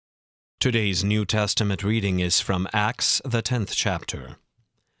Today's New Testament reading is from Acts, the 10th chapter.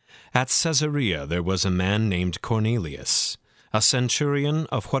 At Caesarea there was a man named Cornelius, a centurion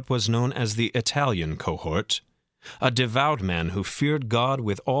of what was known as the Italian cohort, a devout man who feared God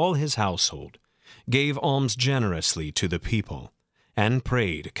with all his household, gave alms generously to the people, and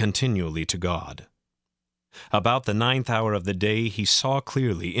prayed continually to God. About the 9th hour of the day he saw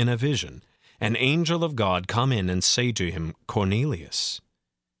clearly in a vision an angel of God come in and say to him, "Cornelius."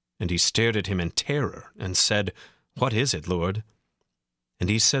 And he stared at him in terror and said, "What is it, Lord?" And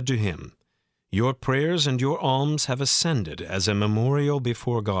he said to him, "Your prayers and your alms have ascended as a memorial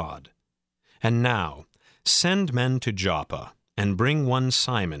before God. And now send men to Joppa, and bring one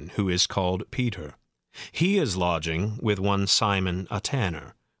Simon, who is called Peter. He is lodging with one Simon a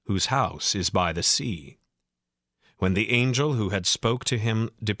tanner, whose house is by the sea." When the angel who had spoke to him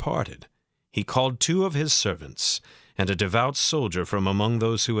departed, he called 2 of his servants, and a devout soldier from among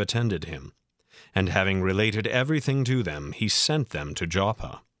those who attended him, and having related everything to them, he sent them to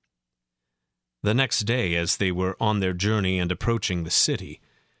Joppa. The next day, as they were on their journey and approaching the city,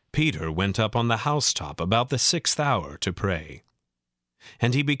 Peter went up on the housetop about the 6th hour to pray.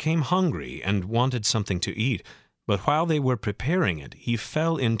 And he became hungry and wanted something to eat, but while they were preparing it, he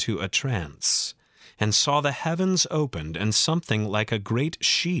fell into a trance, and saw the heavens opened and something like a great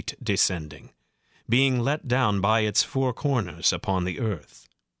sheet descending, being let down by its 4 corners upon the earth.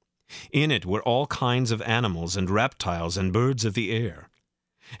 In it were all kinds of animals and reptiles and birds of the air.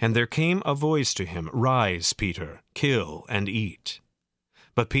 And there came a voice to him, "Rise, Peter, kill and eat."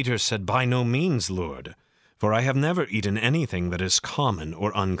 But Peter said, "By no means, Lord, for I have never eaten anything that is common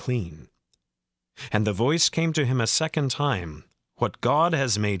or unclean." And the voice came to him a second time, "What God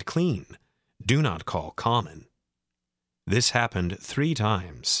has made clean, do not call common." This happened 3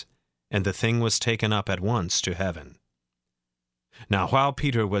 times, and the thing was taken up at once to heaven. Now while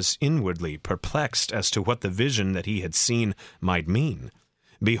Peter was inwardly perplexed as to what the vision that he had seen might mean,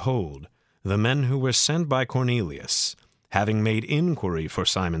 behold, the men who were sent by Cornelius, having made inquiry for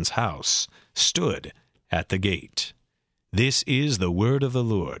Simon's house, stood at the gate. This is the word of the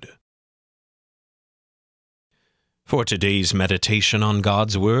Lord. For today's meditation on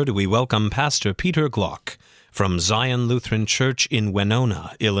God's Word, we welcome Pastor Peter Glock from Zion Lutheran Church in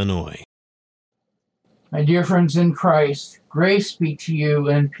Winona, Illinois. My dear friends in Christ, grace be to you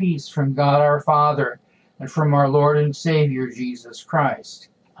and peace from God our Father and from our Lord and Savior Jesus Christ.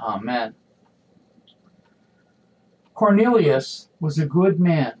 Amen. Cornelius was a good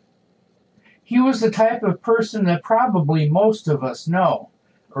man. He was the type of person that probably most of us know,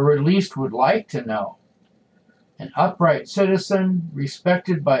 or at least would like to know. An upright citizen,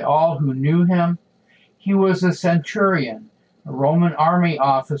 respected by all who knew him, he was a centurion, a Roman army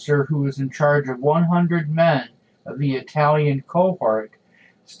officer who was in charge of 100 men of the Italian cohort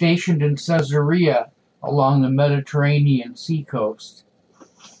stationed in Caesarea along the Mediterranean seacoast.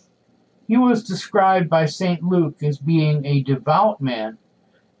 He was described by St. Luke as being a devout man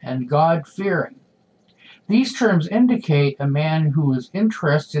and God-fearing. These terms indicate a man who was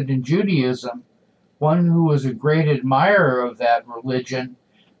interested in Judaism, one who was a great admirer of that religion,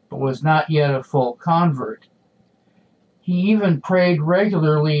 but was not yet a full convert. He even prayed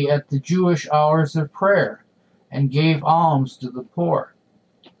regularly at the Jewish hours of prayer and gave alms to the poor.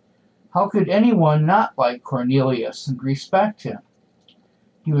 How could anyone not like Cornelius and respect him?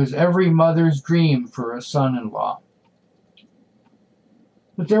 He was every mother's dream for a son-in-law.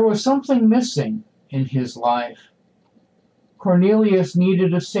 But there was something missing in his life. Cornelius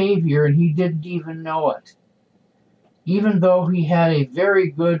needed a savior, and he didn't even know it. Even though he had a very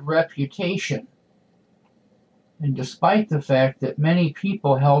good reputation, and despite the fact that many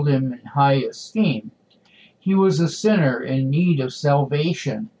people held him in high esteem, he was a sinner in need of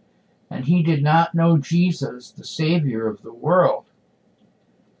salvation, and he did not know Jesus, the Savior of the world.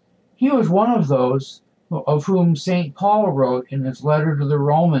 He was one of those of whom St. Paul wrote in his letter to the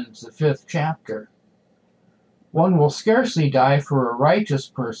Romans, the 5th chapter. One will scarcely die for a righteous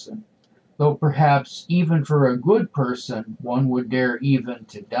person, though perhaps even for a good person one would dare even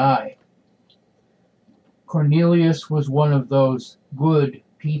to die. Cornelius was one of those good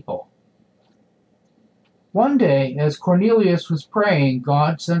people. One day, as Cornelius was praying,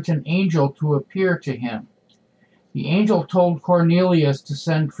 God sent an angel to appear to him. The angel told Cornelius to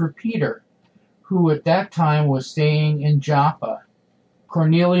send for Peter, who at that time was staying in Joppa.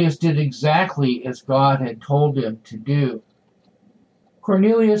 Cornelius did exactly as God had told him to do.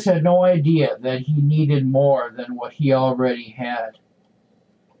 Cornelius had no idea that he needed more than what he already had.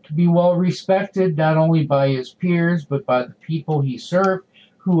 To be well respected not only by his peers but by the people he served,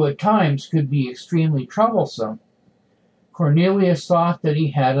 who at times could be extremely troublesome, Cornelius thought that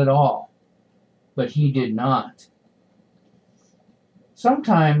he had it all. but he did not.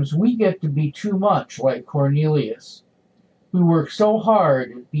 Sometimes we get to be too much like Cornelius. We work so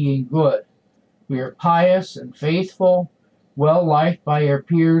hard at being good. We are pious and faithful, well liked by our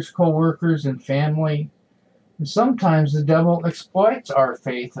peers, co-workers, and family. And sometimes the devil exploits our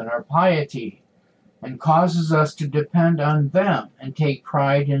faith and our piety and causes us to depend on them and take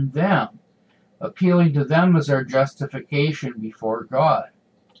pride in them, appealing to them as our justification before God.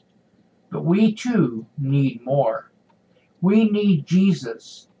 But we too need more. We need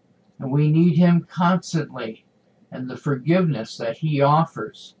Jesus, and we need him constantly and the forgiveness that he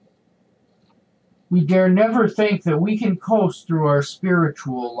offers. We dare never think that we can coast through our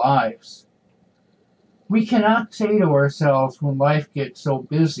spiritual lives. We cannot say to ourselves when life gets so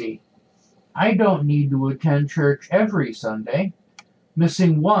busy, I don't need to attend church every Sunday.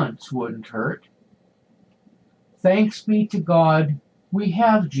 Missing once wouldn't hurt. Thanks be to God, we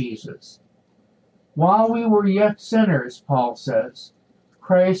have Jesus. While we were yet sinners, Paul says,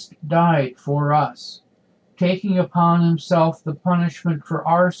 Christ died for us, taking upon himself the punishment for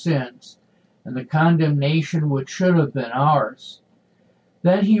our sins and the condemnation which should have been ours.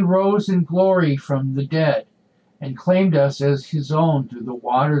 Then he rose in glory from the dead and claimed us as his own through the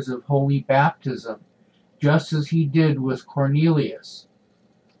waters of holy baptism, just as he did with Cornelius.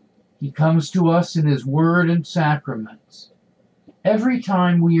 He comes to us in his word and sacraments. Every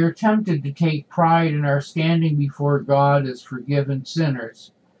time we are tempted to take pride in our standing before God as forgiven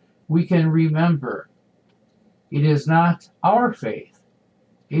sinners, we can remember it is not our faith,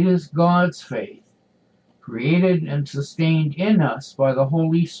 it is God's faith, created and sustained in us by the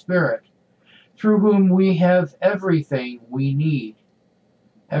Holy Spirit, through whom we have everything we need,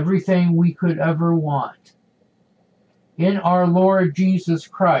 everything we could ever want. In our Lord Jesus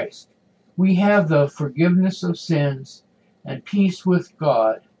Christ, we have the forgiveness of sins and peace with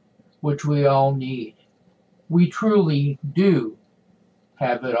God, which we all need. We truly do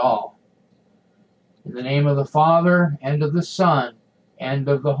have it all. In the name of the Father, and of the Son, and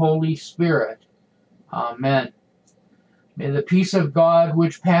of the Holy Spirit. Amen. May the peace of God,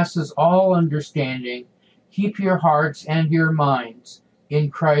 which passes all understanding, keep your hearts and your minds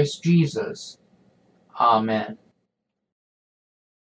in Christ Jesus. Amen.